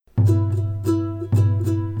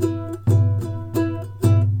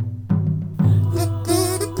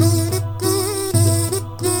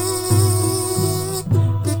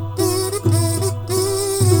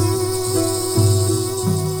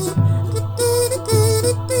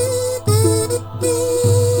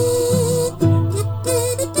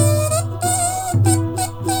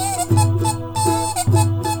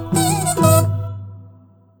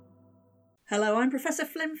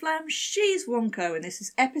Flim Flam, she's Wonko, and this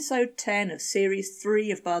is episode 10 of series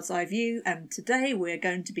 3 of Bard's Eye View, and today we're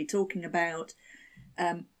going to be talking about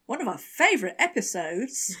one of our favourite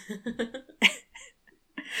episodes,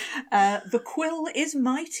 The Quill is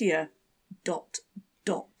Mightier, ...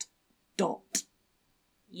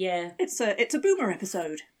 Yeah. It's a boomer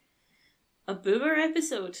episode. A boomer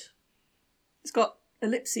episode? It's got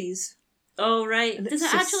ellipses. Oh, right. Ellipsis.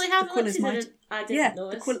 Does it actually have The Quill is ellipses? I didn't yeah,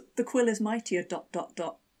 notice. the quill is mightier ...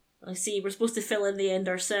 I see. We're supposed to fill in the end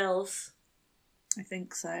ourselves. I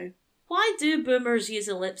think so. Why do boomers use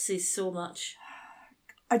ellipses so much?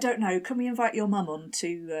 I don't know. Can we invite your mum on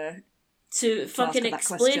to fucking ask her that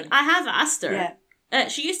explain? question? I have asked her. Yeah.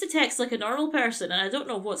 She used to text like a normal person, and I don't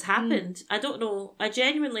know what's happened. I don't know. I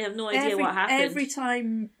genuinely have no idea what happened. Every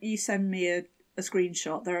time you send me a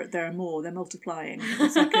screenshot, there are more. They're multiplying.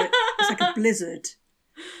 It's like a blizzard.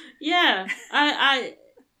 Yeah,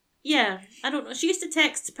 yeah, I don't know. She used to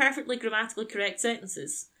text perfectly grammatically correct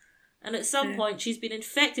sentences, and at some point she's been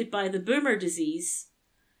infected by the boomer disease,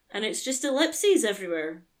 and it's just ellipses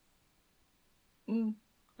everywhere.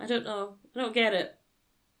 I don't know. I don't get it.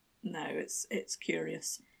 No, it's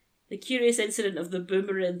curious. The curious incident of the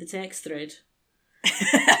boomer in the text thread.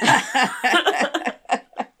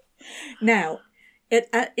 Now,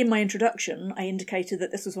 in my introduction, I indicated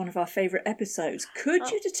that this was one of our favourite episodes.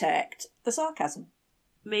 Could you detect the sarcasm?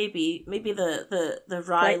 Maybe the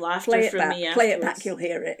wry laughter play it from back, me afterwards. Play it back, you'll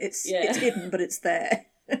hear it. It's hidden, but it's there.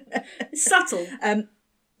 It's subtle.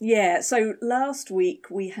 Yeah, so last week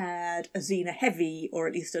we had a Xena heavy, or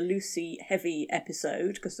at least a Lucy heavy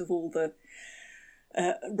episode, because of all the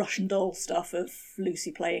Russian doll stuff of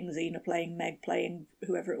Lucy playing Xena, playing Meg, playing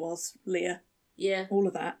whoever it was, Leah. Yeah. All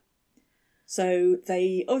of that. So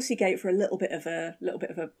they obviously gave her a little bit of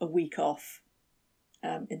a week off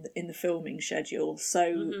in the filming schedule.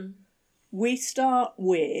 So we start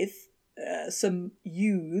with some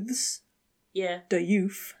youths. Yeah. The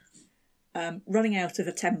youth. Running out of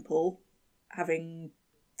a temple, having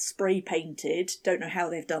spray painted, don't know how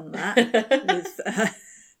they've done that,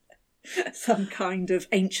 with some kind of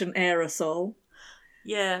ancient aerosol.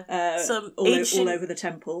 Yeah, some all over the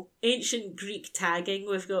temple. Ancient Greek tagging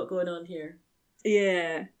we've got going on here.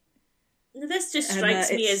 Yeah. Now, this just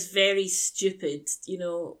strikes me as very stupid, you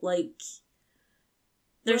know, like...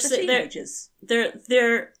 They're teenagers.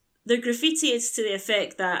 Their graffiti is to the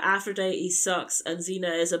effect that Aphrodite sucks and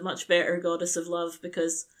Xena is a much better goddess of love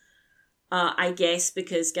because, I guess,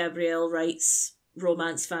 because Gabrielle writes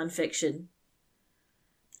romance fan fiction.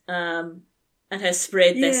 And has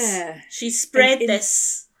spread this. Yeah. She's spread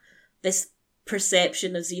this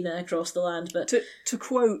perception of Xena across the land. But to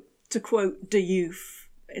quote the youth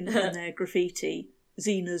in their graffiti,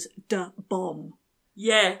 Xena's da bomb.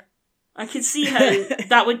 Yeah, I can see how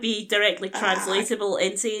that would be directly translatable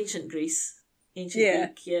into ancient Greece,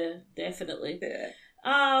 ancient Greek. Yeah, definitely. Yeah.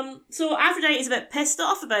 So Aphrodite's a bit pissed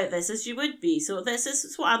off about this, as you would be. So this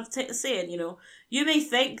is what I'm saying, you know. You may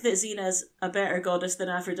think that Xena's a better goddess than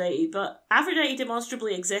Aphrodite, but Aphrodite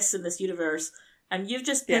demonstrably exists in this universe, and you've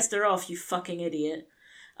just pissed her off, you fucking idiot.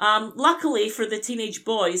 Luckily for the teenage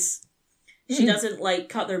boys, she doesn't, like,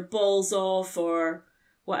 cut their balls off or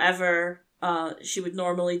whatever she would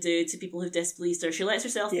normally do to people who've displeased her. She lets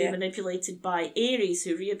herself be manipulated by Ares,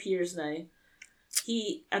 who reappears now.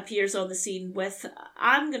 He appears on the scene with,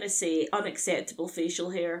 I'm going to say, unacceptable facial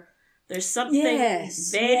hair. There's something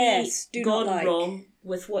very gone wrong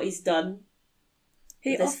with what he's done.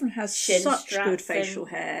 He often has such good facial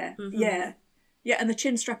hair. Mm-hmm. Yeah. Yeah, and the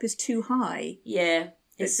chin strap is too high. Yeah,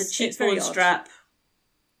 it's a cheekbone strap.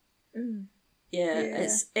 Yeah,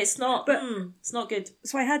 it's not, but it's not good.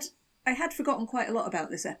 So I had forgotten quite a lot about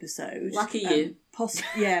this episode. Lucky you.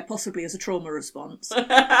 Possibly as a trauma response.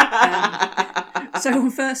 So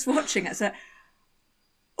when first watching it, I said,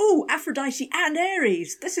 "Oh, Aphrodite and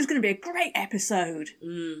Ares! This is going to be a great episode."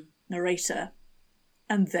 Narrator,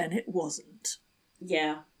 and then it wasn't.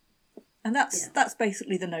 Yeah, and that's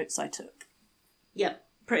basically the notes I took. Yep,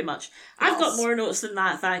 pretty much. I've got more notes than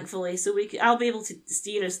that, thankfully, so I'll be able to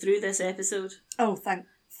steer us through this episode. Oh,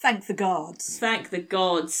 thank the gods! Thank the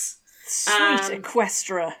gods! Sweet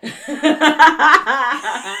Equestria.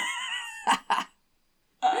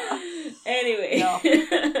 Anyway,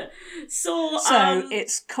 so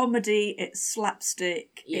it's comedy, it's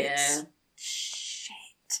slapstick, it's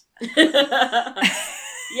shit.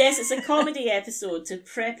 Yes, it's a comedy episode to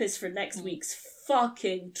prep us for next week's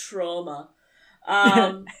fucking trauma.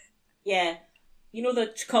 Yeah, you know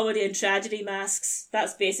the comedy and tragedy masks?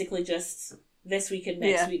 That's basically just this week and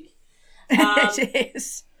next week. It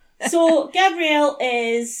is. So Gabrielle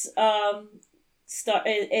is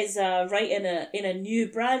writing in a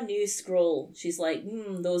brand new scroll. She's like,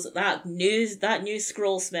 that new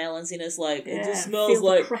scroll smell, and Xena's like, it just smells feel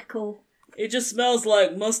like the crackle. It just smells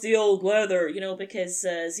like musty old leather, because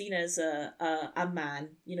Xena's a man,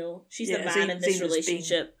 she's the man in this Xena's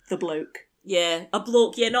relationship. The bloke. Yeah, a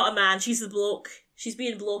bloke. Yeah, not a man. She's the bloke. She's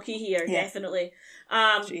being blokey here, definitely.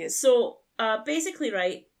 She is. So basically,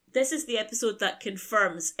 right, this is the episode that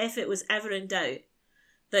confirms, if it was ever in doubt,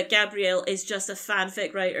 that Gabrielle is just a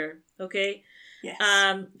fanfic writer. Okay. Yes.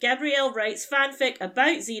 Gabrielle writes fanfic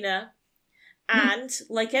about Xena. And,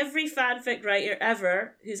 like every fanfic writer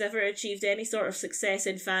ever, who's ever achieved any sort of success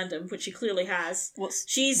in fandom, which she clearly has, what's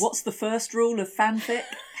the first rule of fanfic?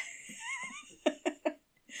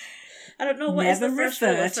 I don't know what Never is the first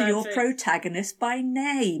rule of refer to your fanfic. protagonist by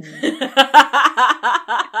name.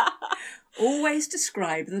 Always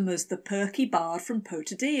describe them as the perky bard from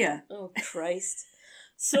Potadia. Oh, Christ.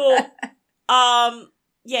 So,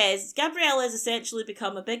 yes, Gabrielle has essentially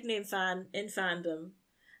become a big name fan in fandom.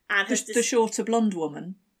 And the shorter blonde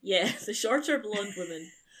woman. Yeah, the shorter blonde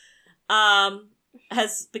woman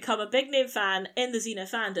has become a big name fan in the Xena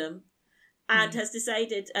fandom and has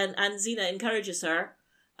decided, and Xena encourages her,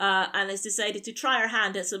 and has decided to try her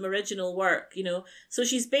hand at some original work, So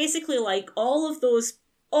she's basically like all of those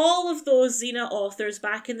Xena authors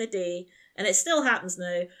back in the day, and it still happens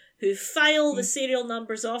now, who file the serial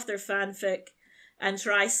numbers off their fanfic and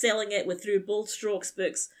try selling it through Bold Strokes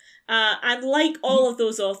books. And like all of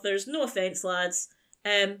those authors, no offence, lads,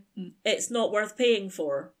 it's not worth paying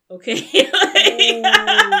for, okay?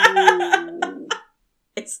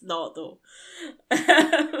 It's not, though.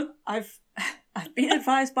 I've been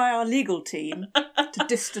advised by our legal team to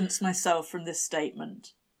distance myself from this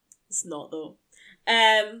statement. It's not, though.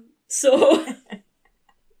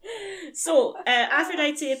 So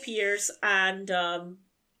Aphrodite appears and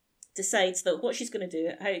decides that what she's going to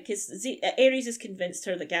do, because Ares has convinced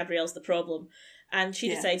her that Gabrielle's the problem, and she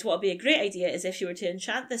decides what would be a great idea is if she were to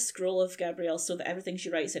enchant this scroll of Gabrielle so that everything she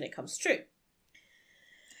writes in it comes true.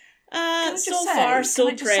 So far,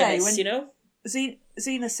 so premise,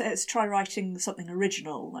 Xena says, try writing something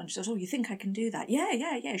original, and she says, you think I can do that? Yeah,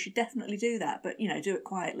 you should definitely do that, but, do it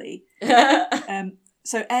quietly.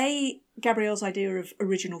 So Gabrielle's idea of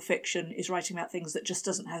original fiction is writing about things that just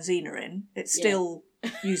doesn't have Xena in. It's still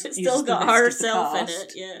uses still got herself in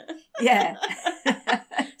it, Yeah.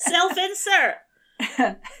 Self-insert!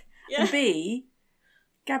 Yeah. And B,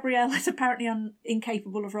 Gabrielle is apparently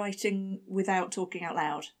incapable of writing without talking out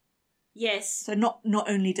loud. Yes. So not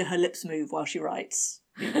only do her lips move while she writes.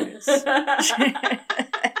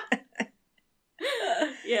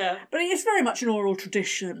 Yeah. But it's very much an oral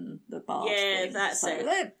tradition, the bard Yeah, thing. that's so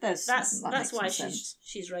it. That's why sense.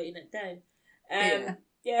 she's writing it down.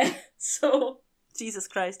 Yeah. So, Jesus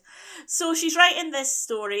Christ. So she's writing this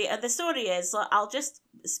story, and the story is, I'll just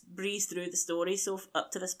breeze through the story, so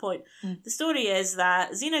up to this point. The story is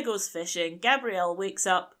that Xena goes fishing, Gabrielle wakes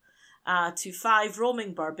up to 5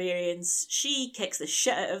 roaming barbarians, she kicks the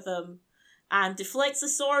shit out of them, and deflects the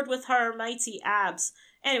sword with her mighty abs.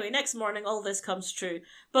 Anyway, next morning all this comes true.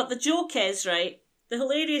 But the joke is, right, the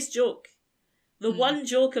hilarious joke, the one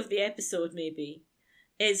joke of the episode maybe,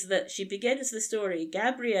 is that she begins the story,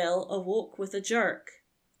 Gabrielle awoke with a jerk.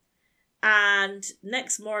 And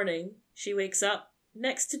next morning, she wakes up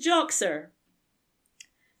next to Joxer.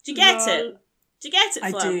 Do you get it? Do you get it,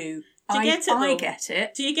 Flam? I do. Do you get it, I get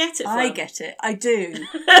it. Do you get it, Flam? I get it. I do.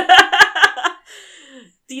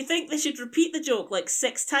 Do you think they should repeat the joke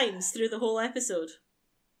 6 times through the whole episode?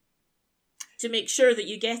 To make sure that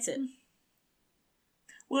you get it?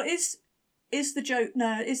 Well, is the joke...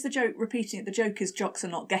 No, is the joke repeating it? The joke is Joxer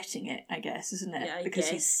not getting it, I guess, isn't it? Yeah, because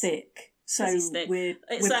he's thick. So we're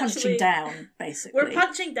It's punching down, basically. We're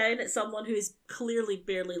punching down at someone who is clearly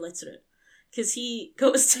barely literate. Because he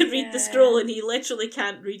goes to read the scroll and he literally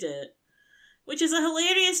can't read it. Which is a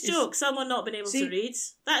hilarious joke, someone not being able to read.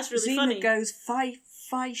 That's really funny. Xena goes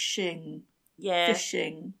fishing. Yeah.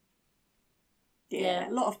 Fishing. Yeah,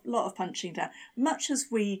 a lot of punching down. Much as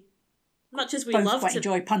we both love quite to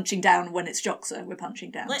enjoy punching down when it's Joxer, we're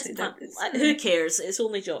punching down too. Who cares? It's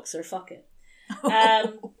only Joxer. Fuck it.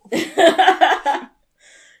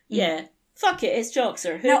 Yeah, fuck it. It's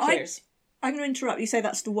Joxer. Who cares? I'm going to interrupt. You say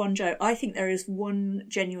that's the one joke. I think there is one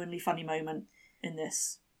genuinely funny moment in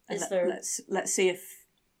this. Is there? Let's see if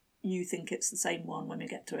you think it's the same one when we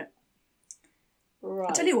get to it. Right.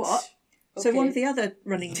 I'll tell you what. Okay. So one of the other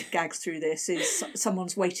running gags through this is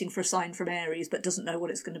someone's waiting for a sign from Ares but doesn't know what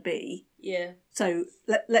it's going to be. Yeah. So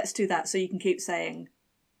let's do that so you can keep saying,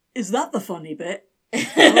 is that the funny bit?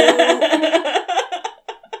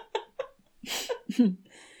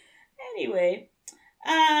 Anyway,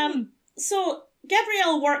 So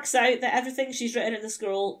Gabrielle works out that everything she's written in the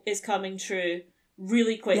scroll is coming true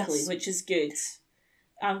really quickly, Yes. which is good.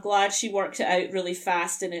 I'm glad she worked it out really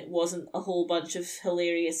fast and it wasn't a whole bunch of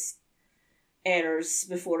hilarious errors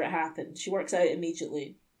before it happened. She works out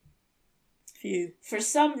immediately. Phew. For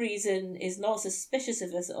some reason, is not suspicious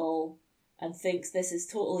of this at all and thinks this is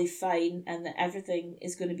totally fine and that everything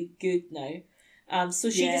is going to be good now.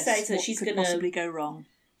 So she decides that she's going to possibly go wrong.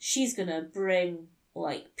 She's going to bring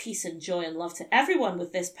like peace and joy and love to everyone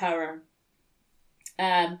with this power.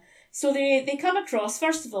 So they come across,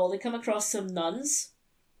 first of all, they come across some nuns.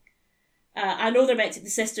 I know they're meant to be the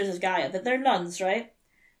Sisters of Gaia, but they're nuns, right?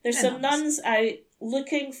 There's They're some nuns out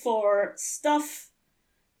looking for stuff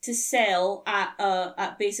to sell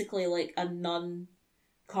at basically like a nun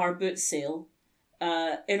car boot sale,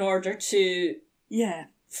 in order to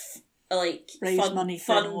raise money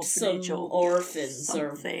for an fund orphanage some or orphans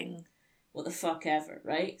something. or what the fuck ever,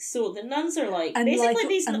 right? So the nuns are like, And basically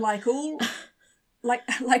these like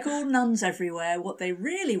all nuns everywhere, what they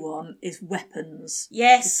really want is weapons to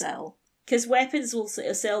yes, sell. because weapons will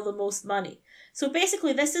sell the most money. So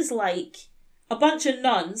basically, this is like a bunch of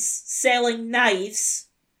nuns selling knives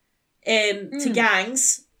to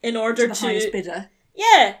gangs in order To the highest bidder.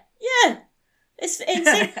 Yeah. It's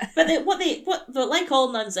insane. But like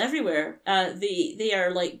all nuns everywhere, they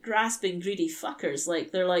are like grasping, greedy fuckers.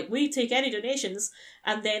 Like they're like, we take any donations,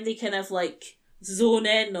 and then they kind of like zone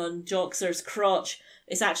in on Joxer's crotch.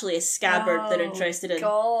 It's actually a scabbard they're interested in.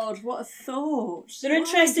 God, what a thought! They're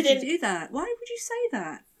interested in. Why would you do that? Why would you say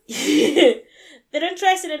that? They're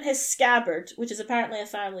interested in his scabbard, which is apparently a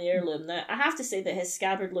family heirloom. Now, I have to say that his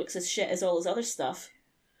scabbard looks as shit as all his other stuff.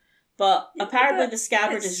 But apparently the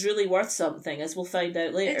scabbard is really worth something, as we'll find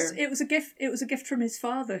out later. It was a gift. It was a gift from his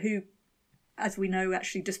father, who, as we know,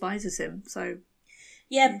 actually despises him. So,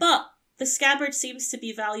 yeah, but the scabbard seems to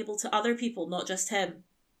be valuable to other people, not just him.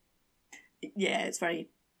 Yeah, it's very.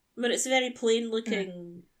 I mean, it's a very plain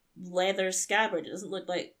looking leather scabbard. It doesn't look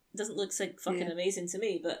like fucking amazing to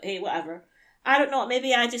me. But hey, whatever. I don't know.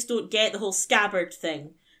 Maybe I just don't get the whole scabbard thing. Do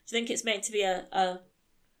you think it's meant to be a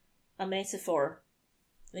metaphor?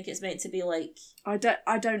 I think it's meant to be like... I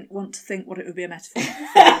don't want to think what it would be a metaphor.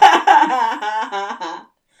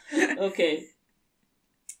 Okay.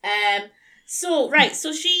 So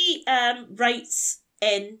she writes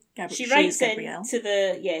in... She writes in to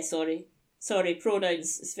the... Yeah, sorry,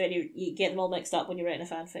 pronouns. It's very... You get them all mixed up when you're writing a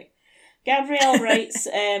fanfic. Gabrielle writes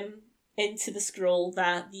into the scroll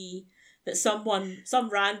that some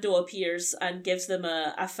rando appears and gives them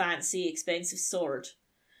a fancy, expensive sword.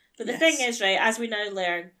 But the thing is, right, as we now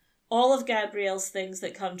learn, all of Gabrielle's things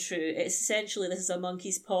that come true, it's essentially this is a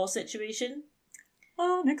monkey's paw situation.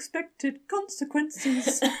 Unexpected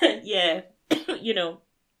consequences. Yeah, you know.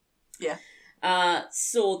 Yeah.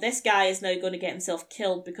 So this guy is now going to get himself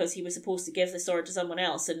killed because he was supposed to give the sword to someone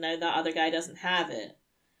else, and now that other guy doesn't have it.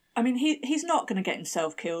 I mean, he's not going to get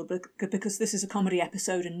himself killed because this is a comedy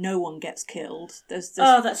episode and no one gets killed. That's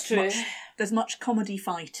true. There's much comedy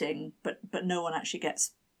fighting, but no one actually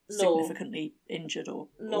gets significantly injured or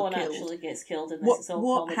no one killed. Actually gets killed in this. It's all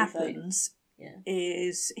what comedy happens fighting.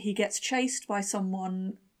 Is he gets chased by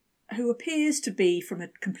someone who appears to be from a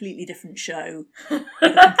completely different show with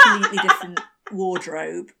a completely different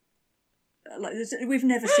wardrobe. Like we've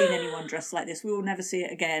never seen anyone dressed like this. We will never see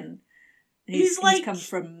it again. He's come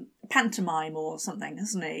from pantomime or something,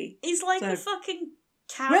 hasn't he? He's like a fucking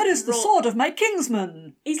camp. Where is the sword of my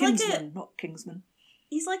kinsman? He's not Kingsman.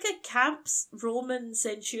 He's like a camp's Roman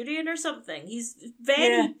centurion or something. He's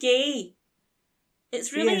very gay.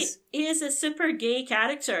 It's really... He is a super gay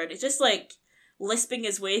character, and he's just like lisping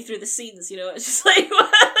his way through the scenes, you know? It's just like...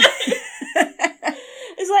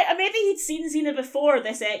 It's like, maybe he'd seen Xena before,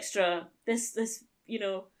 this extra. This, you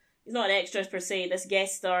know... He's not an extra per se, this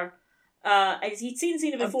guest star. He'd seen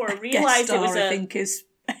Xena before and realised it was I think is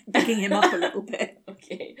picking him up a little bit.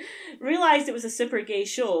 Okay. Realised it was a super gay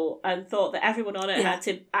show and thought that everyone on it had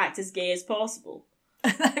to act as gay as possible.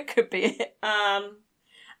 That could be it.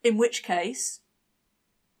 In which case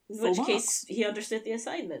he understood the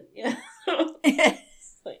assignment. Yeah.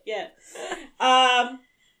 Yeah.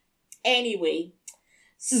 Anyway.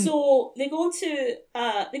 So they go to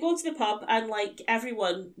the pub, and like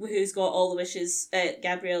everyone who's got all the wishes,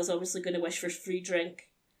 Gabrielle's obviously going to wish for free drink.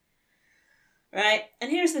 Right?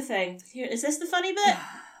 And here's the thing. Is this the funny bit?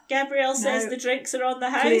 Gabrielle says the drinks are on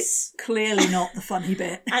the house. Clearly not the funny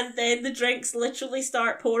bit. And then the drinks literally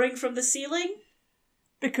start pouring from the ceiling.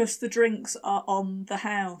 Because the drinks are on the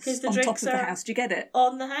house. Because the on drinks top of are the house. Do you get it?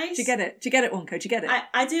 On the house? Do you get it? Do you get it, Wonko? Do you get it?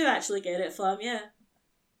 I do actually get it, Flam, yeah.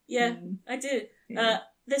 Yeah, I do. Yeah.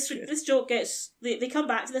 this joke gets... They come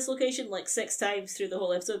back to this location like 6 times through the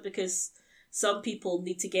whole episode because some people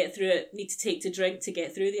need to get through it, need to take to drink to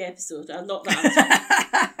get through the episode. And not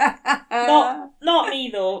that. Not me,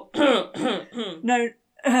 though. No,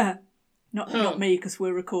 not me, because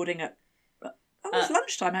we're recording at... it's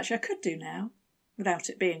lunchtime, actually. I could do now, without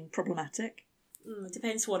it being problematic. It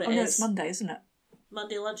depends what it is. Oh, no, it's Monday, isn't it?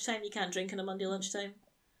 Monday lunchtime? You can't drink on a Monday lunchtime?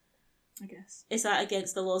 I guess. Is that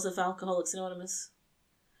against the laws of Alcoholics Anonymous?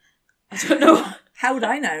 I don't know. How would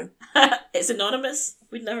I know? It's anonymous.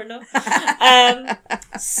 We'd never know.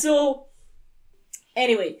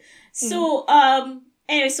 Anyway, so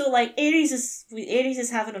like Ares is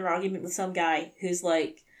having an argument with some guy who's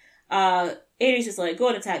like, Ares is like, go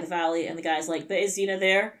and attack the valley, and the guy's like, but is Xena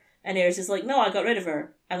there? And Ares is like, no, I got rid of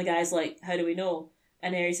her. And the guy's like, how do we know?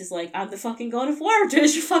 And Ares is like, I'm the fucking god of war, do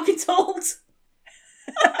as you're fucking told.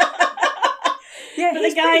 Yeah, but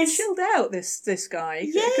he's the guy's pretty chilled out, this guy.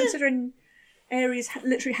 Yeah. Considering Ares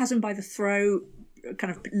literally has him by the throat,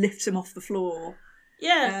 kind of lifts him off the floor.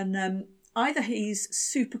 Yeah. And either he's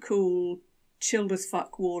super cool, chilled as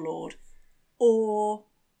fuck warlord, or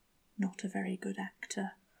not a very good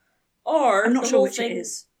actor. Or I'm not sure which it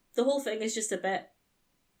is. The whole thing is just a bit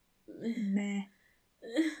meh.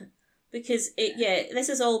 Because this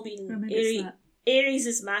has all been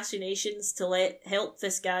Ares' machinations to help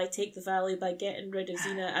this guy take the valley by getting rid of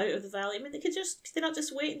Xena out of the valley. I mean, they not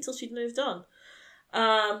just wait until she'd moved on.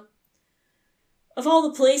 Of all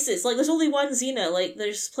the places, like, there's only one Xena. Like,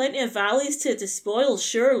 there's plenty of valleys to despoil,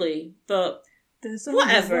 surely, but there's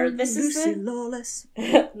whatever. This Lucy is Lawless.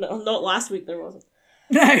 No, not last week. There wasn't.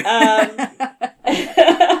 No.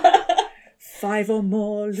 5 or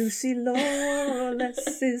more Lucy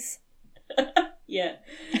Lawlesses. Yeah.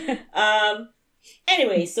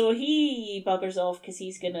 Anyway, so he buggers off because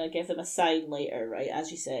he's gonna give them a sign later, right? As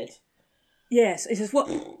you said. Yes, he says,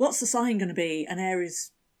 "What's the sign going to be?" And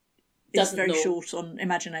Ares is very short on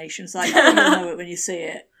imagination. It's like, you'll know it when you see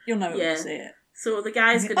it. You'll know it when you see it. So the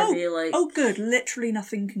guy's gonna be like, "Oh, good! Literally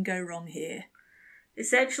nothing can go wrong here."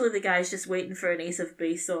 Essentially, the guy's just waiting for an Ace of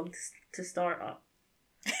Base song to start up.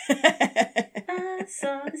 I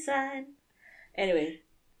saw the sign. Anyway,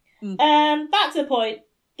 back to the point.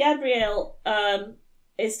 Gabrielle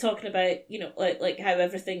is talking about, like how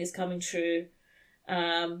everything is coming true,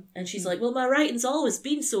 and she's like, well, my writing's always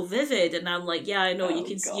been so vivid, and I'm like, yeah, I know, you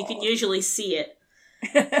can usually see it,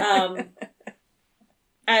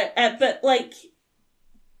 but like,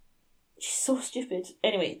 she's so stupid.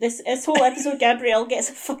 Anyway, this whole episode, Gabrielle gets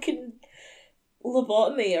a fucking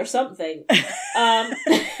lobotomy or something.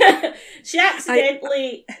 She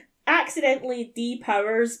accidentally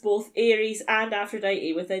depowers both Ares and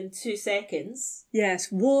Aphrodite within 2 seconds.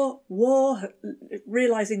 Yes, war,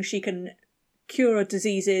 realising she can cure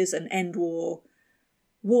diseases and end war.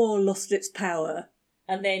 War lost its power.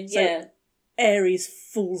 And then, Ares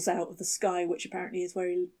falls out of the sky, which apparently is where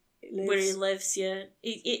he lives. Where he lives, yeah.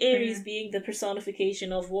 Ares being the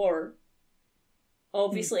personification of war.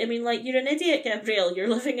 Obviously, I mean, like, you're an idiot, Gabrielle. You're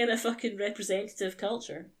living in a fucking representative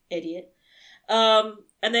culture. Idiot.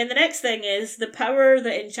 And then the next thing is the power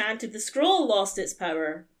that enchanted the scroll lost its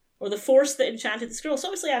power. Or the force that enchanted the scroll. So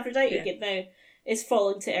obviously Aphrodite now is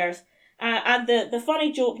falling to earth. And the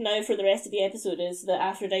funny joke now for the rest of the episode is that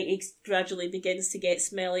Aphrodite gradually begins to get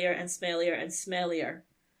smellier and smellier and smellier.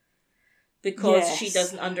 Because she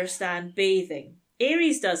doesn't understand bathing.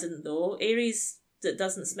 Ares doesn't, though. Ares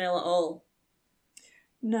doesn't smell at all.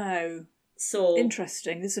 No. So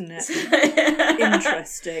interesting, isn't it?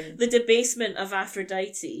 Interesting. The debasement of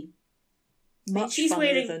Aphrodite. Much she's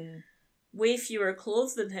wearing than... way fewer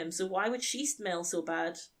clothes than him, so why would she smell so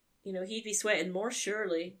bad? He'd be sweating more,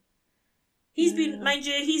 surely. He's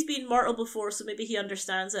been mortal before, so maybe he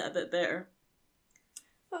understands it a bit better.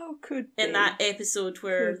 Oh, could be. In that episode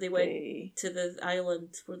where they went to the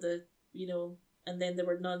island where and then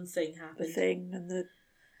the nun thing happened. The thing and the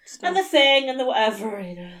stuff. And the thing and the whatever,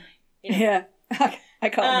 Yeah. I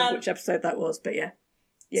can't remember which episode that was, but yeah.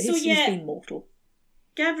 Yeah, he's been mortal.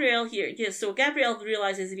 Gabrielle here, so Gabrielle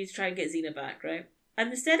realises he needs to try and get Xena back, right? And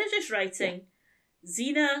instead of just writing,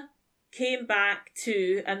 Xena came back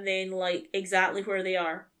to, and then, like, exactly where they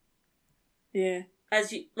are. Yeah.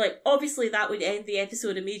 As you, like, obviously that would end the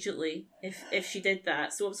episode immediately if she did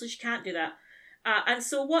that, so obviously she can't do that. And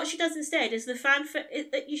so what she does instead is the fanfic,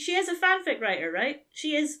 she is a fanfic writer, right?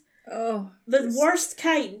 She is the worst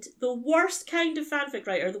kind of fanfic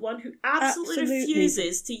writer, the one who absolutely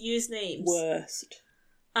refuses to use names. Worst.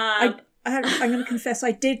 I'm going to confess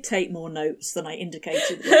I did take more notes than I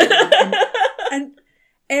indicated. and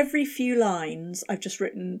every few lines I've just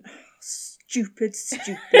written, stupid.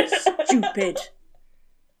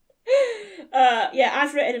 Yeah,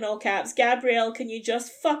 I've written in all caps, Gabrielle, can you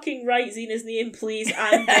just fucking write Xena's name, please?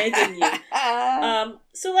 I'm begging you.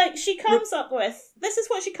 So, like, she comes up with... This is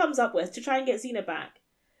what she comes up with to try and get Xena back.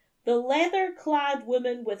 The leather-clad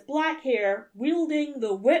woman with black hair wielding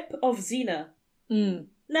the whip of Xena. Mm.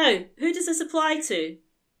 Now, who does this apply to?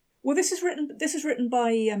 Well, this is written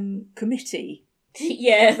by committee.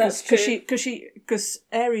 Yeah, that's true. Because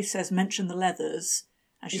Ares says mention the leathers,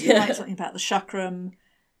 and she's writing something about the chakram,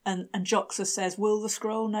 and Joxer says, will the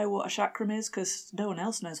scroll know what a chakram is? Because no one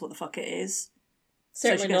else knows what the fuck it is.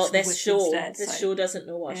 Certainly so not this show. Instead, this show doesn't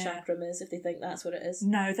know what a chakram is if they think that's what it is.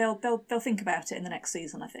 No, they'll think about it in the next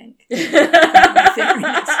season, I think.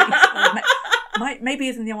 Maybe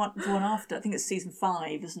even the one after. I think it's season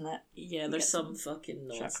 5, isn't it? Yeah, there's some fucking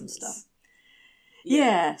nonsense stuff.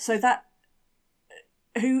 Yeah, so that...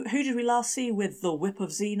 Who did we last see with the whip of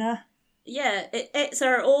Xena? Yeah, it's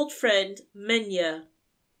our old friend, Minya.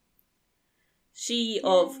 She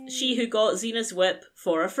who got Xena's whip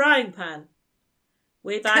for a frying pan.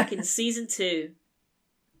 Way back in season 2.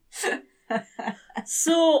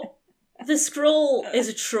 So, the scroll is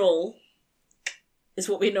a troll, is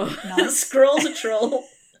what we know. Nice. The scroll's a troll.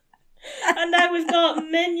 And now we've got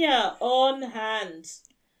Minya on hand,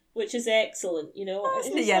 which is excellent, you know.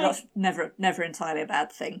 That's never entirely a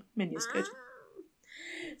bad thing. Minya's good.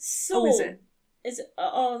 So, is it?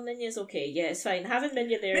 Minya's okay. Yeah, it's fine. Having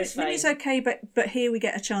Minya there is fine. Minya's okay, but here we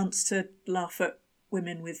get a chance to laugh at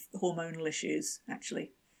women with hormonal issues,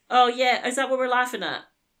 actually. Oh, yeah. Is that what we're laughing at?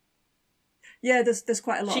 Yeah, there's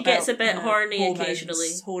quite a lot. She gets a bit horny hormones, occasionally.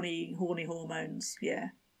 Horny hormones,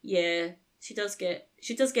 yeah. Yeah, she does get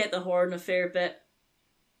the horn a fair bit.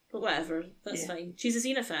 But whatever, that's fine. She's a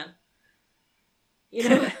Xena fan. You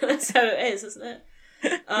know, that's how it is, isn't it?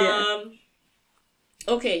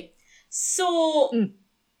 Okay, so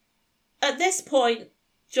at this point,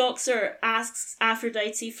 Joxer asks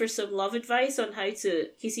Aphrodite for some love advice on how to...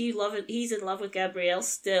 he's in love with Gabrielle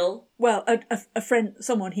still. Well, a friend,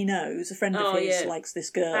 someone he knows, a friend of his likes this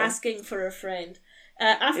girl. Asking for a friend.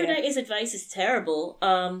 Aphrodite's advice is terrible.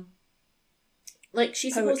 Like,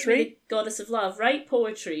 she's supposed to be the goddess of love, right?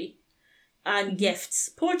 Poetry and gifts.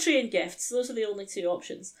 Poetry and gifts. Those are the only 2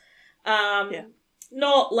 options.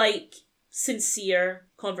 Not, like, sincere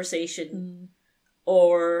conversation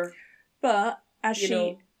or... But... As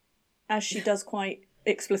she does quite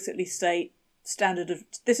explicitly state,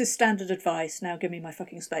 this is standard advice, now give me my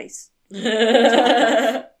fucking space.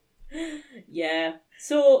 Yeah.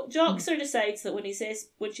 So Joxer decides that when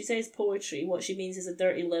she says poetry, what she means is a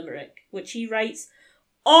dirty limerick, which he writes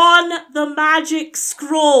on the magic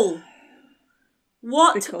scroll.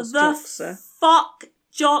 What fuck,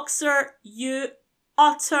 Joxer, you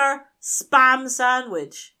utter spam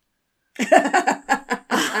sandwich.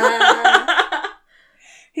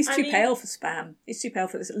 He's too pale for spam. He's too pale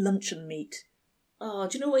for this luncheon meat. Oh,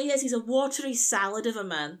 do you know what he is? He's a watery salad of a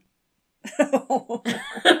man.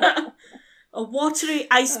 A watery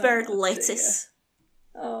iceberg lettuce.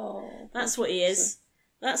 Oh. That's what he is.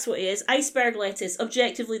 That's what he is. Iceberg lettuce.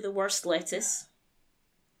 Objectively the worst lettuce.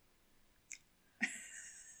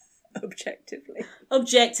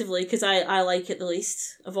 Objectively, because I like it the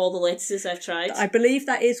least of all the lettuces I've tried. I believe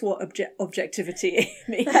that is what objectivity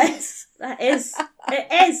means. That is.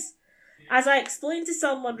 It is. As I explained to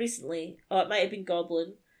someone recently, it might have been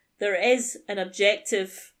Goblin, there is an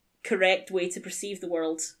objective, correct way to perceive the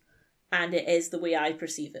world, and it is the way I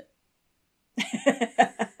perceive it.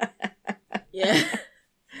 Yeah.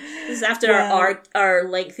 This is after our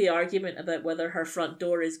lengthy argument about whether her front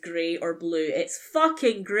door is grey or blue. It's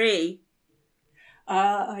fucking grey.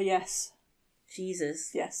 Yes.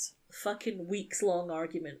 Jesus. Yes. Fucking weeks-long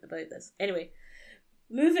argument about this. Anyway,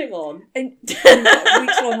 moving on. A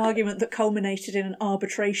weeks-long argument that culminated in an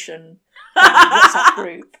arbitration WhatsApp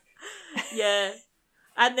group. Yeah.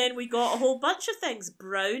 And then we got a whole bunch of things.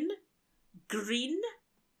 Brown. Green.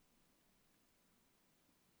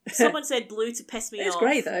 Someone said blue to piss me off. It's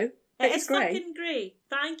grey, though. It's fucking grey.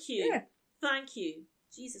 Thank you. Yeah. Thank you.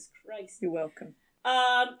 Jesus Christ. You're welcome.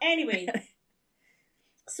 Anyway.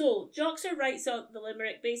 So, Joxer writes out the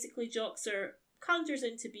limerick. Basically, Joxer conjures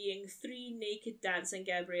into being 3 naked dancing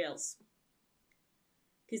Gabrielles.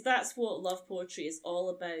 Because that's what love poetry is all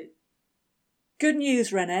about. Good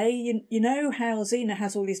news, Renee. You know how Xena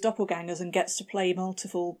has all these doppelgangers and gets to play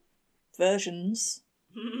multiple versions?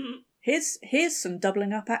 Here's some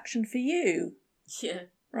doubling up action for you. Yeah.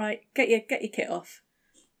 Right, get your kit off.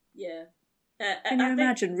 Yeah. Can you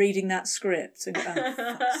imagine reading that script and for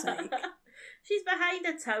fuck's sake. She's behind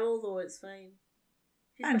a towel though, it's fine.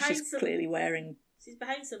 She's clearly wearing... She's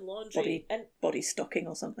behind some laundry. Body stocking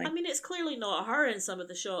or something. I mean, it's clearly not her in some of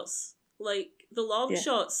the shots. Like the long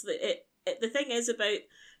shots that the thing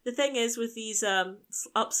is with these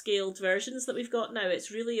upscaled versions that we've got now,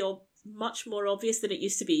 it's really much more obvious than it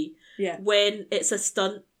used to be. Yeah. When it's a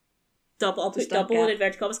stunt double, I'll put double gab in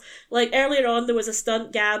inverted commas. Like earlier on, there was a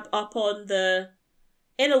stunt Gab up on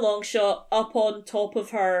in a long shot, up on top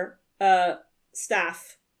of her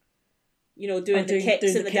staff. You know, doing the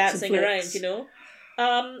kicks and the dancing around. You know,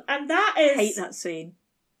 and that is, I hate that scene.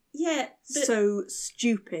 Yeah, so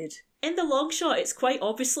stupid. In the long shot, it's quite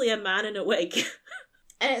obviously a man in a wig.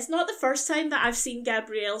 And it's not the first time that I've seen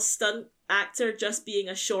Gabrielle's stunt actor just being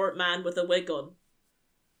a short man with a wig on.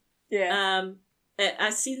 Yeah.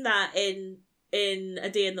 I've seen that in A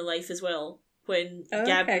Day in the Life as well, when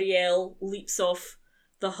Gabrielle leaps off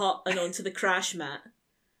the hut and onto the crash mat.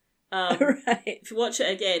 Right. If you watch it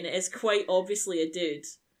again, it is quite obviously a dude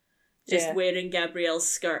just wearing Gabrielle's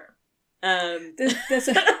skirt. There's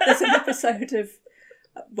an episode of,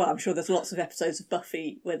 well, I'm sure there's lots of episodes of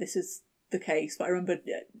Buffy where this is the case, but I remember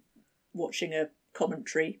watching a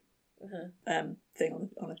commentary thing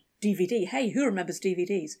on a DVD. Hey, who remembers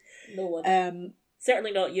DVDs? No one.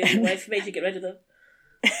 Certainly not you. Your wife made you get rid of them.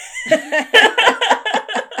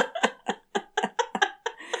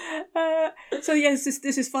 So yes,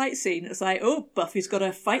 this is fight scene. It's like, oh, Buffy's got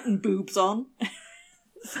her fighting boobs on.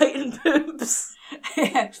 Fighting boobs.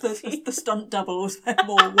 Yeah, the stunt double was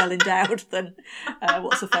more well endowed than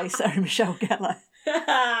what's her face, Sarah Michelle Gellar.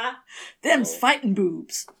 Them's fighting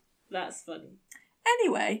boobs. That's funny.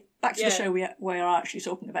 Anyway, back to the show we are actually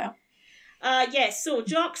talking about. Yes, so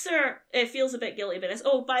Joxer feels a bit guilty about this.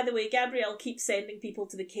 Oh, by the way, Gabrielle keeps sending people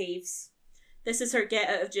to the caves. This is her get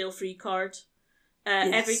out of jail free card.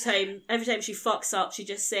 Yes. Every time she fucks up, she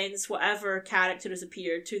just sends whatever character has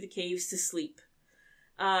appeared to the caves to sleep.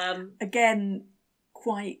 Again,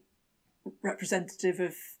 quite representative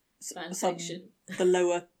of the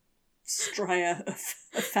lower stria of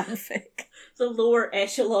fanfic. The lower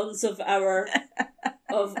echelons of our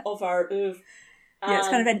of our oeuvre. Yeah, it's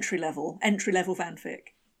kind of entry level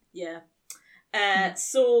fanfic. Yeah.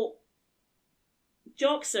 So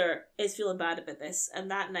Joxer is feeling bad about this,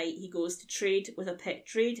 and that night he goes to trade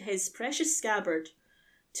his precious scabbard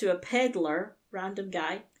to a peddler, random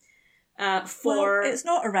guy. Well, it's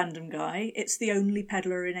not a random guy. It's the only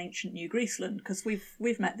peddler in ancient New Greaseland, because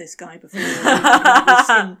we've met this guy before.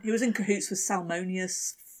 he was in cahoots with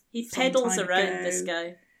Salmonius. He peddles around, this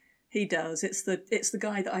guy. He does. It's the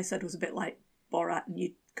guy that I said was a bit like Borat, and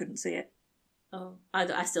you couldn't see it. Oh,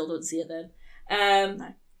 I still don't see it then.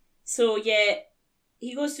 No. So yeah,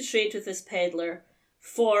 he goes to trade with this peddler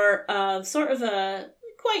for sort of a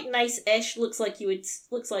quite nice-ish. Looks like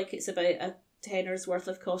it's about a tenner's worth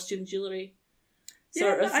of costume jewellery.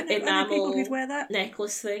 Sort of enamel I know people who'd wear that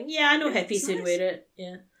necklace thing. Yeah, I know hippies who'd wear it.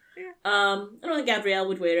 Yeah. I don't think Gabrielle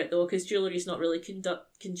would wear it though, because jewellery's not really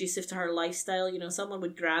conducive to her lifestyle. You know, someone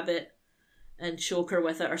would grab it and choke her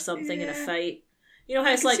with it or something in a fight. You know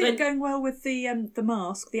how it's like it going well with the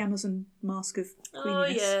mask, the Amazon mask of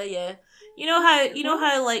queeniness. Oh yeah. You know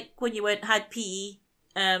how like when you had PE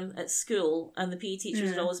at school, and the PE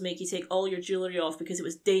teachers would always make you take all your jewellery off because it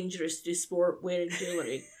was dangerous to do sport wearing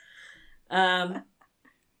jewellery.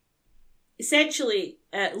 Essentially,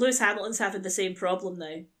 Lewis Hamilton's having the same problem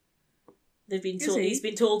now. He's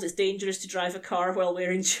been told it's dangerous to drive a car while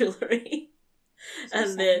wearing jewellery.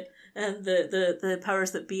 And the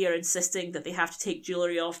powers that be are insisting that they have to take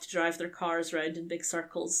jewellery off to drive their cars around in big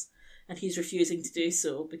circles, and he's refusing to do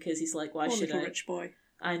so because he's like, why should I? Rich boy.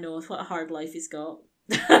 I know, what a hard life he's got.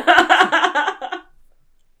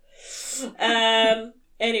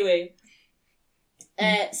 Anyway,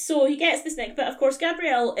 so he gets this neck, but of course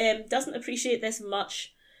Gabrielle doesn't appreciate this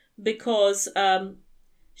much because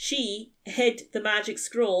she hid the magic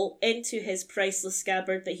scroll into his priceless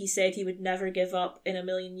scabbard that he said he would never give up in a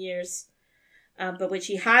million years, but which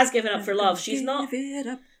he has given up for love. She's not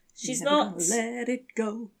let it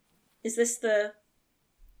go. Is this the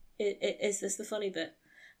funny bit?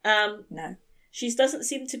 No. She doesn't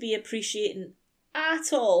seem to be appreciating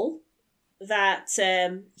at all that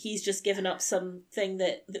he's just given up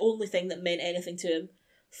the only thing that meant anything to him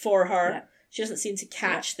for her. Yeah. She doesn't seem to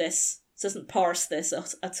catch this, doesn't parse this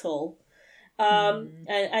at all.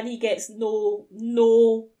 And he gets no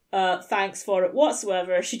thanks for it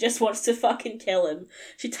whatsoever. She just wants to fucking kill him.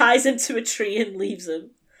 She ties him to a tree and leaves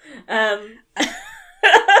him.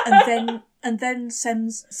 And then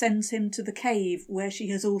sends him to the cave where she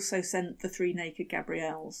has also sent the 3 naked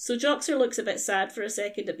Gabrielles. So Joxer looks a bit sad for a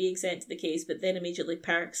second at being sent to the caves, but then immediately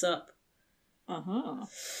perks up.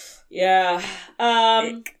 Yeah.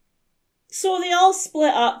 So they all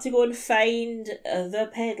split up to go and find the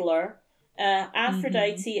peddler.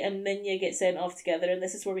 Aphrodite and Minya get sent off together, and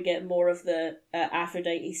this is where we get more of the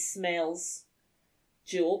Aphrodite smells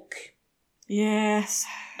joke. Yes.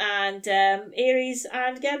 And Ares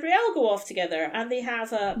and Gabrielle go off together, and they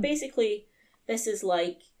have basically, this is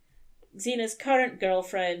like Xena's current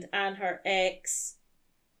girlfriend and her ex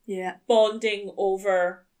bonding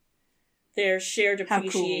over their shared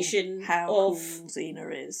appreciation how of cool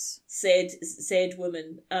Xena is. Said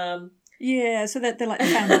woman. Yeah, so they're like the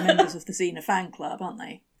founder members of the Xena fan club, aren't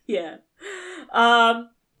they? Yeah. And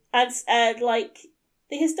like,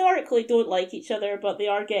 they historically don't like each other, but they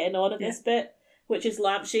are getting on in this bit, which is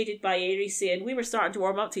lampshaded by Ares saying, we were starting to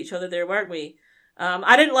warm up to each other there, weren't we?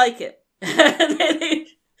 I didn't like it.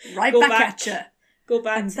 Right back at you. Go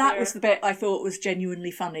back and to that was the bit I thought was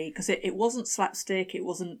genuinely funny, because it wasn't slapstick, it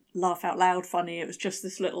wasn't laugh out loud funny, it was just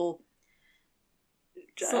this little...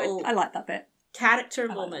 I like that bit. Character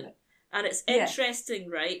moment. And it's interesting,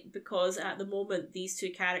 right? Because at the moment, these two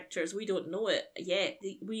characters, we don't know it yet.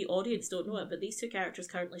 We audience don't know it, but these two characters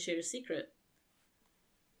currently share a secret.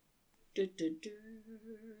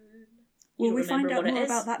 Will we find out more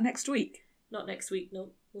about that next week? Not next week,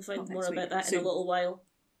 no. We'll find more about that soon. In a little while.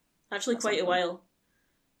 Actually, quite a while.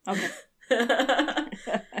 Okay.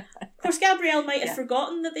 Of course, Gabrielle might have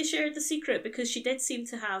forgotten that they shared the secret, because she did seem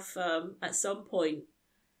to have, at some point,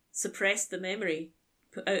 suppressed the memory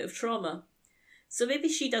out of trauma. So maybe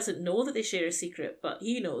she doesn't know that they share a secret, but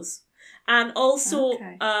he knows. And also,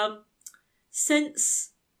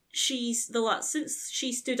 since she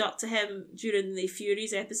stood up to him during the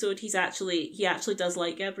Furies episode, he actually does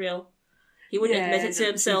like Gabrielle. He wouldn't admit it to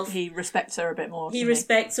himself. He respects her a bit more. He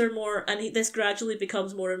respects her more, and this gradually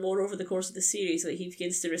becomes more and more over the course of the series, that he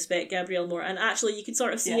begins to respect Gabrielle more. And actually, you can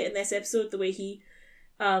sort of see it in this episode, the way he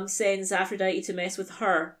sends Aphrodite to mess with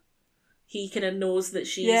her. He kind of knows that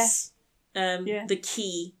she's the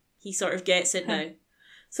key. He sort of gets it now.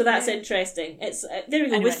 So that's interesting. It's there we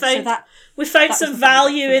go. Anyway, we found some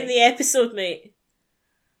value in the episode, mate.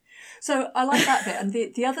 So I like that bit, and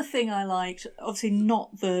the other thing I liked, obviously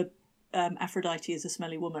not the Aphrodite is a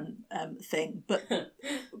smelly woman thing, but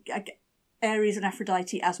Ares and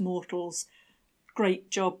Aphrodite as mortals, great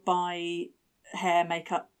job by hair,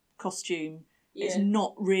 makeup, costume. It's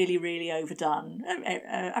not really, really overdone.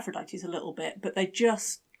 Aphrodite's a little bit, but they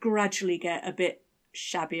just gradually get a bit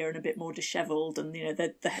shabbier and a bit more dishevelled, and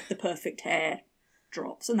the perfect hair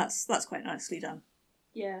drops, and that's quite nicely done.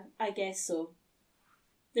 Yeah, I guess so.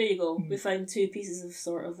 There you go. We found two pieces of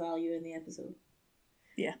sort of value in the episode.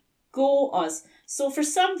 Yeah. Go us. So for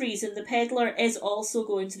some reason, the peddler is also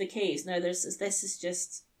going to the caves. Now, this is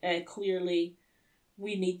just clearly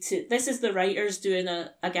we need to... This is the writers doing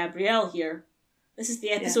a Gabrielle here. This is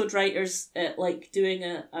the episode writers doing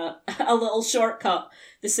a little shortcut,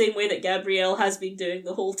 the same way that Gabrielle has been doing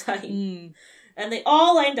the whole time. And they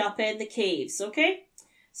all end up in the caves, okay?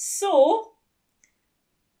 So,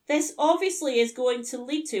 this obviously is going to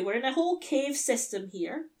lead to... We're in a whole cave system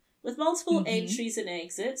here, with multiple entries and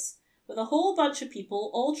exits, with a whole bunch of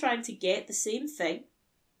people all trying to get the same thing,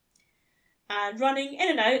 and running in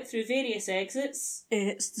and out through various exits.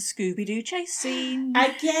 It's the Scooby-Doo chase scene.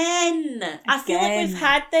 Again! I feel like we've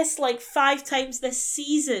had this 5 times this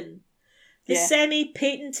season. The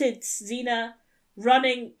semi-patented Xena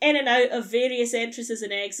running in and out of various entrances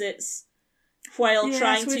and exits while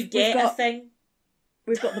trying to get a thing.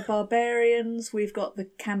 We've got the barbarians, we've got the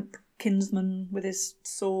camp kinsman with his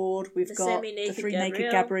sword, we've got the 3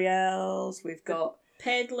 naked Gabrielles, we've got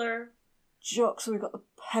peddler, Jox, we've got the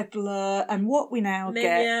peddler, and what we now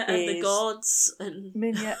get and is the gods, and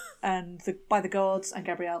Minya and by the gods and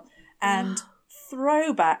Gabrielle, and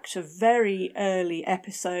throwback to very early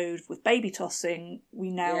episode with baby tossing, we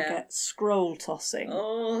now get scroll tossing.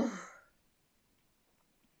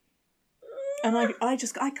 And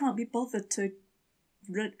I can't be bothered to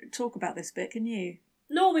talk about this bit, can you?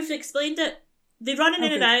 No, we've explained it. They run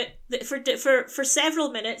in and out for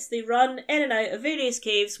several minutes. They run in and out of various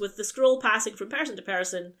caves with the scroll passing from person to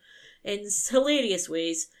person in hilarious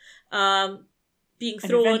ways, being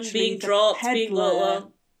thrown, being dropped, being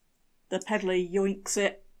low. The peddler yoinks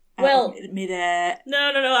it mid-air.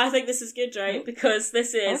 No. I think this is good, right? Because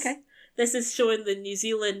this is showing the New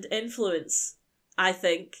Zealand influence. I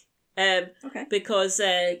think, because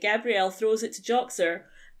Gabrielle throws it to Joxer.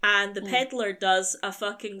 And the peddler does a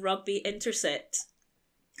fucking rugby intercept.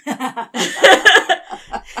 That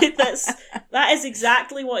is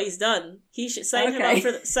exactly what he's done. He should sign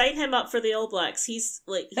him up for the All Blacks. He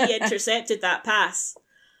intercepted that pass.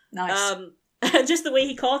 Nice. And just the way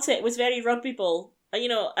he caught it was very rugby ball.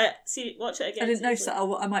 See, watch it again. I didn't notice that.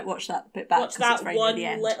 I might watch that bit back. Watch that one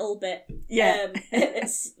little bit. Yeah.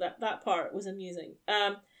 It's that part was amusing.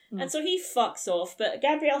 And so he fucks off, but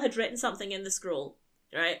Gabrielle had written something in the scroll,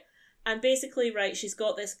 right? And basically, right, she's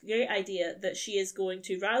got this great idea that she is going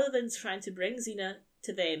to, rather than trying to bring Xena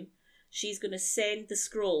to them, she's going to send the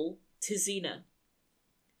scroll to Xena.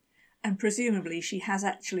 And presumably she has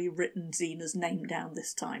actually written Xena's name down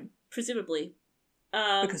this time. Presumably.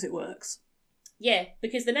 Because it works. Yeah,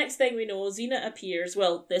 because the next thing we know, Xena appears.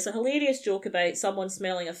 Well, there's a hilarious joke about someone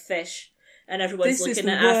smelling a fish and everyone's looking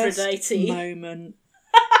at Aphrodite. This is the worst moment.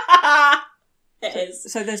 It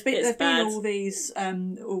is. So there's been all these,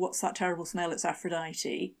 what's that terrible smell? It's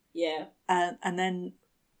Aphrodite. Yeah. And then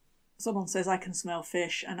someone says, I can smell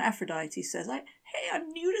fish, and Aphrodite says, hey, I'm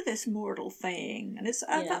new to this mortal thing. And it's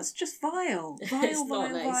that's just vile.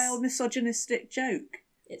 Vile, misogynistic joke.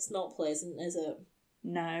 It's not pleasant, is it?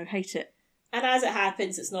 No, hate it. And as it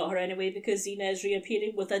happens, it's not her anyway, because Xena is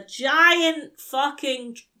reappearing with a giant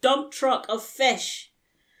fucking dump truck of fish.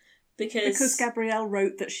 Because Gabrielle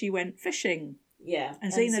wrote that she went fishing. Yeah.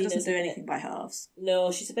 And Xena doesn't do anything by halves.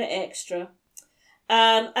 No, she's a bit extra.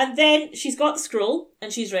 And then she's got the scroll,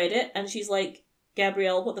 and she's read it, and she's like,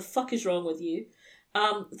 Gabrielle, what the fuck is wrong with you?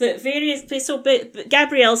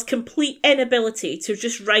 Gabrielle's complete inability to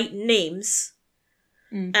just write names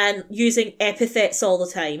and using epithets all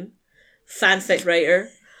the time. Fanfic writer.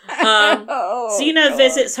 Xena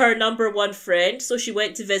visits her number one friend, so she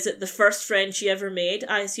went to visit the first friend she ever made.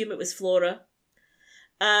 I assume it was Flora.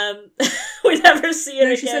 We never see her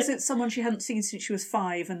again. She says it's someone she hadn't seen since she was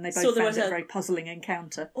 5, and they both found it a very puzzling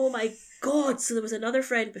encounter. Oh my god, so there was another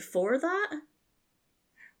friend before that?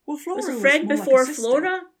 Well, Flora was a friend was before like a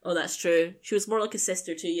Flora? Oh, that's true. She was more like a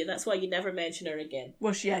sister to you. That's why you never mention her again.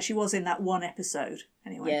 Well, she was in that one episode,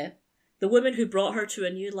 anyway. Yeah. The woman who brought her to a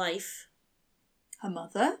new life. Her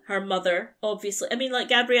mother? Her mother, obviously. I mean, like,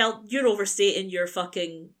 Gabrielle, you're overstating your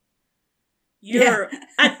fucking...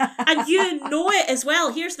 And you know it as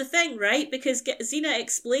well. Here's the thing, right? Because Xena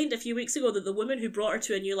explained a few weeks ago that the woman who brought her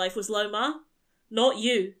to a new life was Lao Ma, not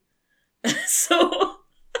you. So...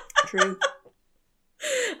 True.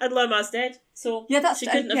 And Lao Ma's dead. So she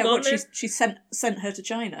couldn't have gone there. She sent her to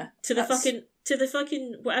China. To the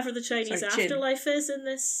fucking whatever the Chinese afterlife is in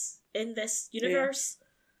this universe.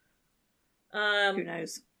 Yeah. Who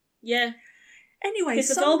knows? Yeah. Anyway, because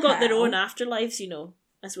they've all got their own afterlives, you know,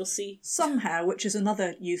 as we'll see. Somehow, which is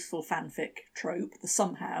another useful fanfic trope, the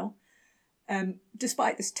somehow,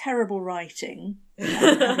 despite this terrible writing,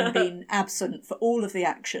 having been absent for all of the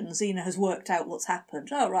action, Xena has worked out what's happened.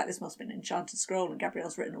 Oh, right, this must have been an enchanted scroll, and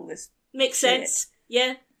Gabrielle's written all this Makes shit. Sense.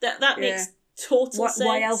 Yeah, that makes total sense.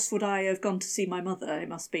 Why else would I have gone to see my mother? It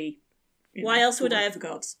must be... Why else would I have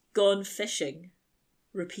gone fishing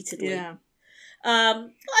repeatedly? Yeah. I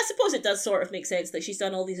suppose it does sort of make sense that she's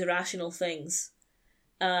done all these irrational things.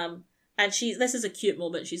 And this is a cute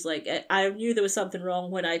moment. She's like, I knew there was something wrong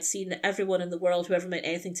when I'd seen everyone in the world who ever meant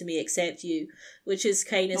anything to me except you, which is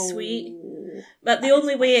kind of sweet. But the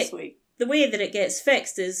only way the way that it gets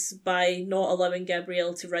fixed is by not allowing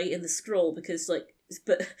Gabrielle to write in the scroll, because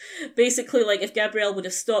but basically, like, if Gabrielle would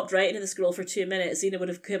have stopped writing in the scroll for 2 minutes, Xena would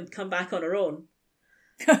have come back on her own.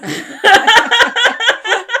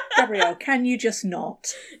 Gabrielle, can you just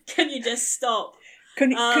not? Can you just stop?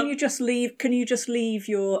 Can you just leave? Can you just leave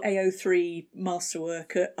your AO3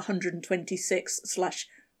 masterwork at 126 /?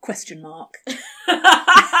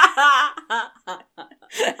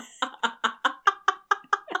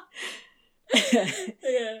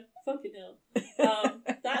 Yeah, fucking hell.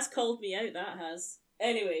 That's called me out. That has.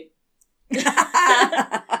 Anyway.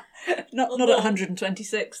 Not at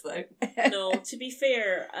 126 though. No, to be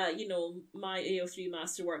fair, my AO3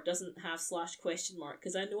 masterwork doesn't have /?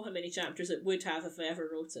 Because I know how many chapters it would have if I ever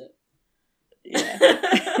wrote it. Yeah.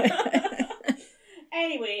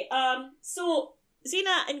 Anyway, so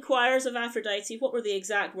Xena inquires of Aphrodite what were the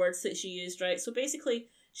exact words that she used, right? So basically,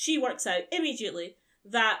 she works out immediately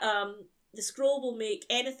that the scroll will make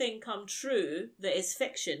anything come true that is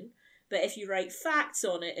fiction, but if you write facts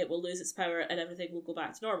on it, it will lose its power and everything will go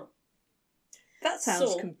back to normal. That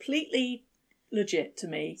sounds completely legit to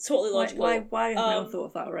me. Totally logical. Why have no one thought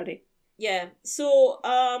of that already? Yeah. So,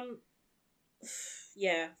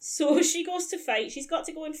 So she goes to fight. She's got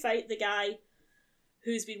to go and fight the guy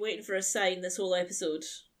who's been waiting for a sign this whole episode.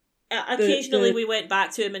 Occasionally we went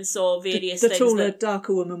back to him and saw various things. The taller,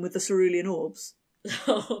 darker woman with the cerulean orbs.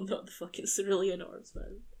 Oh, not the fucking cerulean orbs,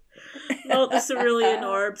 man. Not the cerulean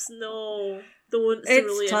orbs, no. Don't cerulean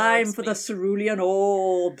orbs. It's time for the cerulean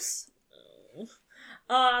orbs.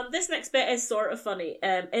 This next bit is sort of funny,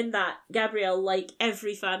 in that Gabrielle, like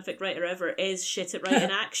every fanfic writer ever, is shit at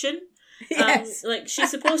writing action. Yes. Like,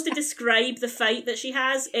 she's supposed to describe the fight that she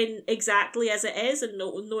has in exactly as it is, and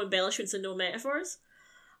no embellishments and no metaphors.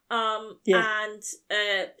 And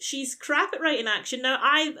she's crap at writing action. Now,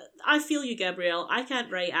 I feel you, Gabrielle. I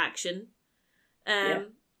can't write action.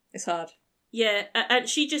 It's hard. Yeah, and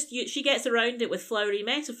she gets around it with flowery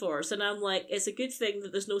metaphors, and I'm like, it's a good thing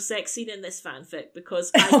that there's no sex scene in this fanfic,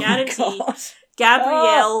 because I guarantee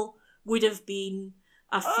Gabrielle would have been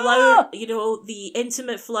a flower, the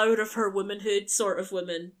intimate flower of her womanhood sort of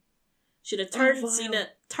woman. She'd have turned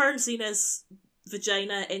Xena's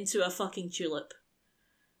vagina into a fucking tulip.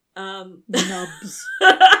 Nubs.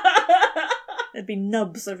 There'd be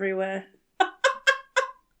nubs everywhere.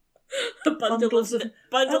 A bundle of nerves.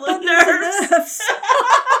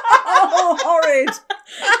 Oh, horrid.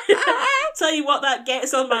 Tell you what, that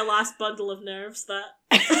gets on my last bundle of nerves, that.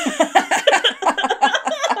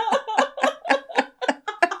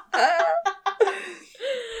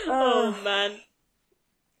 Oh, man.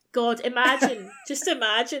 God, just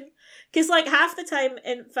imagine. Because, like, half the time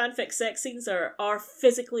in fanfic sex scenes are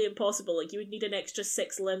physically impossible. Like, you would need an extra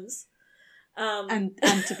 6 limbs. And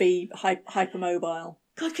to be hypermobile.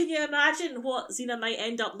 God, can you imagine what Xena might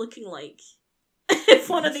end up looking like? If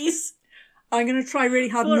one of these... I'm going to try really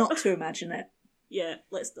hard not to imagine it. Yeah,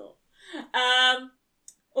 let's not.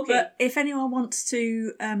 Okay. But if anyone wants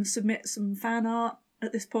to submit some fan art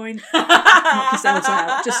at this point, knock yourselves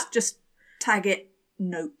out. Just tag it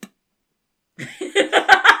nope.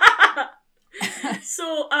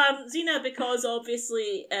 So, Xena, because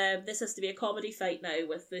obviously this has to be a comedy fight now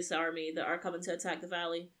with this army that are coming to attack the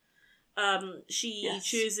valley, she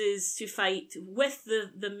chooses to fight with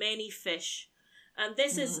the many fish. And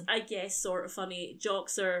this is, I guess, sort of funny.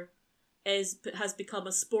 Joxer has become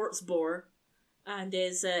a sports bore and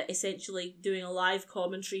is essentially doing a live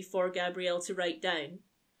commentary for Gabrielle to write down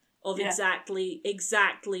of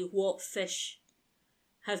exactly what fish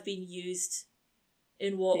have been used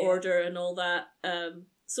in what order and all that.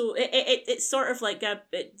 So it's sort of like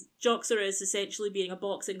Joxer is essentially being a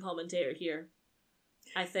boxing commentator here,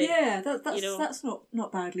 I think. Yeah, that's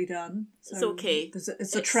not badly done. So it's okay.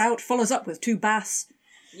 There's a trout, follows up with 2 bass.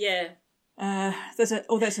 Yeah. There's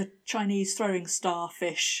a Chinese throwing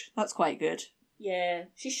starfish. That's quite good. Yeah.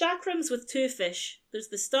 She chakrams with 2 fish. There's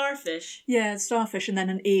the starfish. Yeah, starfish, and then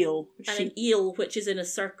an eel. An eel, which is in a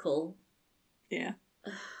circle. Yeah.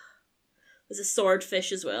 There's a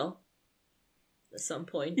swordfish as well. At some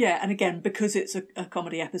point. Yeah, and again, because it's a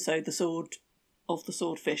comedy episode, the sword of the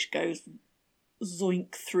swordfish goes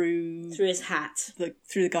zoink through his hat,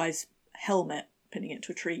 through the guy's helmet, pinning it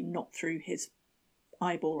to a tree, not through his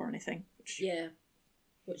eyeball or anything.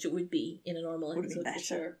 Which it would be in a normal episode for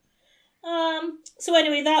sure. So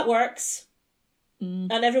anyway, that works,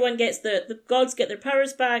 and everyone gets the gods get their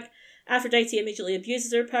powers back. Aphrodite immediately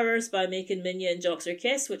abuses her powers by making Minya and Joxer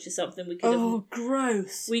kiss, which is something we could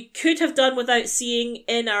gross. We could have done without seeing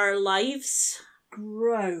in our lives.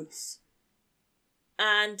 Gross.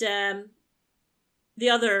 And the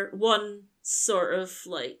other one sort of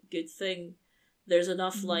like good thing, there's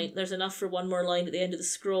enough for one more line at the end of the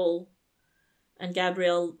scroll, and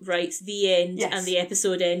Gabrielle writes the end, and the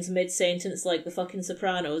episode ends mid-sentence like the fucking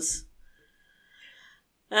Sopranos.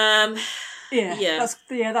 That's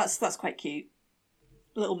quite cute.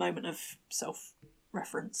 A little moment of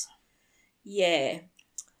self-reference. Yeah.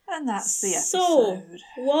 And that's the episode. So,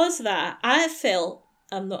 was that? I felt...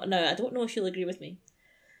 I don't know if you'll agree with me.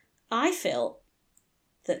 I felt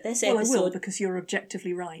that this episode... Well, I will, because you're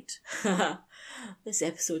objectively right. This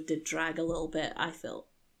episode did drag a little bit, I felt.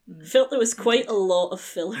 I felt there was quite a lot of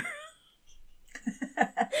filler.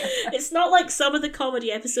 It's not like some of the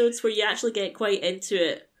comedy episodes where you actually get quite into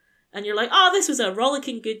it and you're like, oh, this was a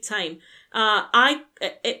rollicking good time.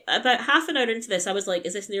 About half an hour into this, I was like,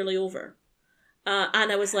 is this nearly over?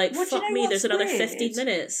 And I was like, fuck me, there's another 15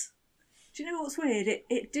 minutes. Do you know what's weird?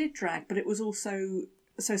 It did drag, but it was also...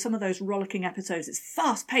 So some of those rollicking episodes, it's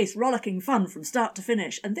fast-paced, rollicking fun from start to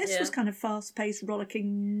finish. And this was kind of fast-paced,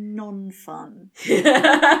 rollicking non-fun. It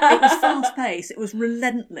was fast-paced, it was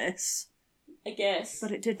relentless. I guess.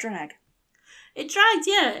 But it did drag. It dragged,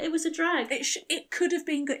 yeah. It was a drag. It could have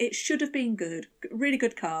been good. It should have been good. Really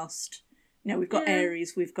good cast. You know, we've got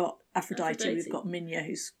Ares, we've got Aphrodite, we've got Minya,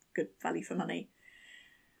 who's good value for money.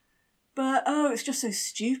 But, it's just so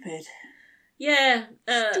stupid. Yeah.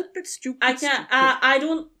 Stupid. I can't... I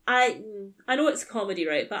know it's comedy,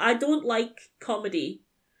 right? But I don't like comedy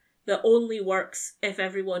that only works if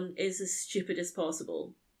everyone is as stupid as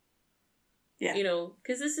possible. Yeah. You know,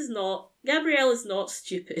 because this is not... Gabrielle is not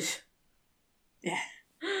stupid. Yeah.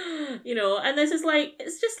 You know, and this is like,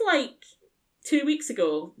 it's just like 2 weeks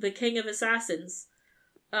ago, the King of Assassins.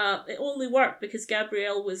 It only worked because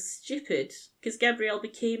Gabrielle was stupid. Because Gabrielle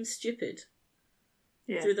became stupid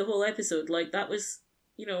through the whole episode. Like, that was,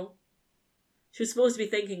 you know, she was supposed to be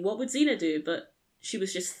thinking, what would Xena do? But she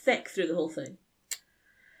was just thick through the whole thing.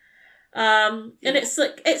 And it's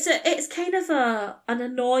like, it's kind of an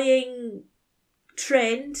annoying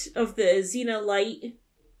trend of the Xena Light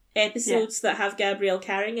episodes that have Gabrielle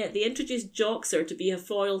carrying it. They introduce Joxer to be a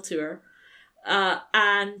foil to her,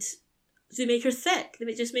 and they make her thick.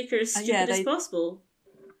 They just make her as stupid as possible.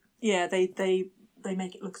 Yeah, they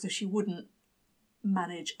make it look as if she wouldn't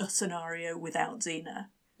manage a scenario without Xena.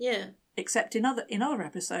 Yeah. Except in other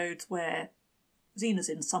episodes where Xena's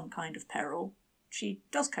in some kind of peril, she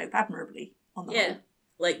does cope admirably on the whole.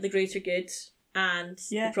 Like The Greater Good and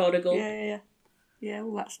The Prodigal. Yeah,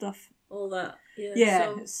 all that stuff. All that.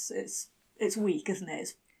 Yeah, so, it's weak, isn't it?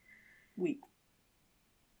 It's weak.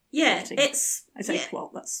 Yeah, plotting. it's... I say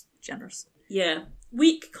plot, that's generous. Yeah.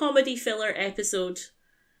 Weak comedy filler episode.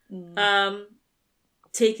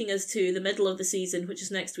 Taking us to the middle of the season, which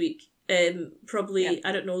is next week. Probably,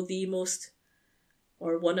 I don't know, the most...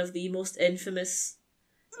 or one of the most infamous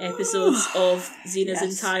episodes of Xena's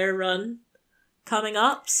entire run coming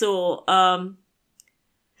up. So,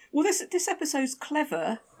 well, this episode's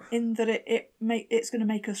clever in that it's going to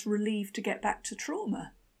make us relieved to get back to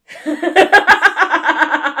trauma.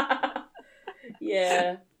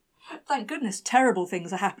 Yeah. Thank goodness terrible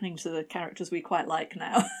things are happening to the characters we quite like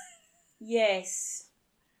now. Yes.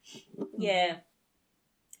 Yeah.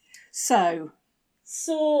 So,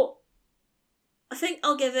 I think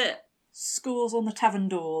I'll give it... Scores on the tavern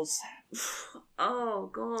doors. Oh,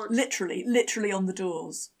 God. Literally on the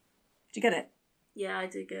doors. Did you get it? Yeah, I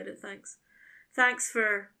did get it, thanks. Thanks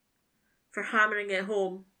for hammering it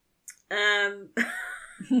home. I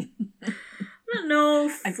don't know,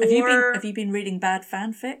 4... Have you been reading bad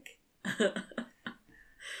fanfic? I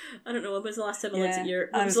don't know, when was the last time I looked at your...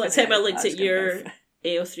 When was the last time I looked at your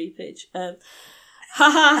AO3 page?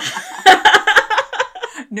 Haha!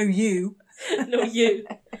 No, you. No, you.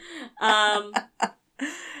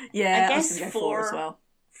 Yeah, I guess I was gonna go 4 as well.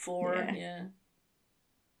 4,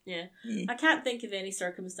 yeah. I can't think of any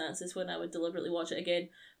circumstances when I would deliberately watch it again.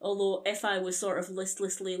 Although, if I was sort of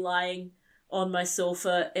listlessly lying on my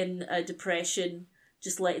sofa in a depression,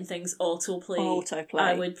 just letting things autoplay.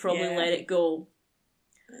 I would probably let it go.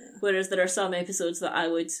 Whereas there are some episodes that I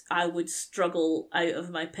would struggle out of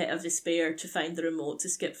my pit of despair to find the remote to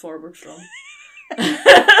skip forward from.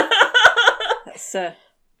 That's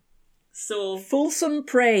so fulsome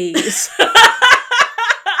praise.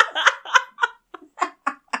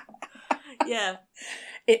 Yeah.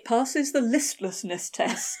 It passes the listlessness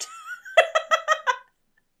test.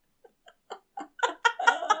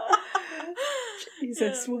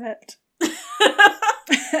 Jesus wept.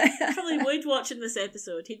 Probably would watching this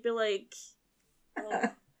episode. He'd be like,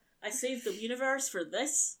 oh, I saved the universe for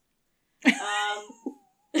this.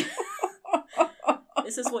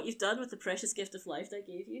 This is what you've done with the precious gift of life I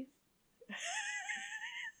gave you.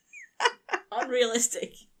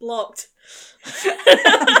 Unrealistic. Blocked.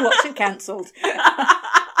 Blocked and cancelled.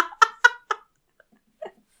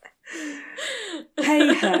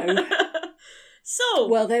 Hey ho. So.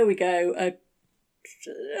 Well, there we go.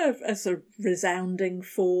 As a resounding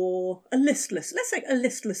 4. A listless. Let's say a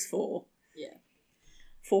listless 4. Yeah.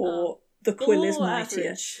 For The Quill is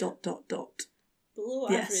Mightier. Average. ... Below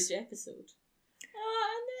average episode.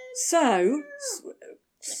 So,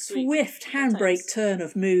 swift handbrake turn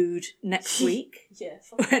of mood next week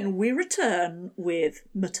when we return with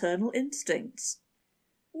Maternal Instincts.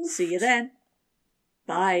 Oof. See you then.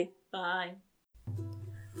 Bye. Bye.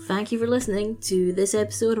 Thank you for listening to this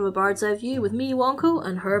episode of A Bard's Eye View with me, Wonko,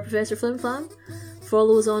 and her, Professor Flimflam.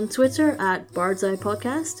 Follow us on Twitter at Bard's Eye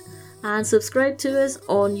Podcast and subscribe to us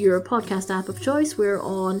on your podcast app of choice. We're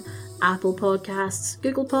on Apple Podcasts,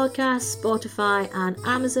 Google Podcasts, Spotify and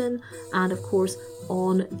Amazon, and of course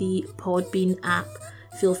on the Podbean app.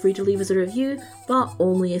 Feel free to leave us a review, but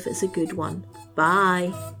only if it's a good one.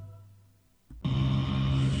 Bye!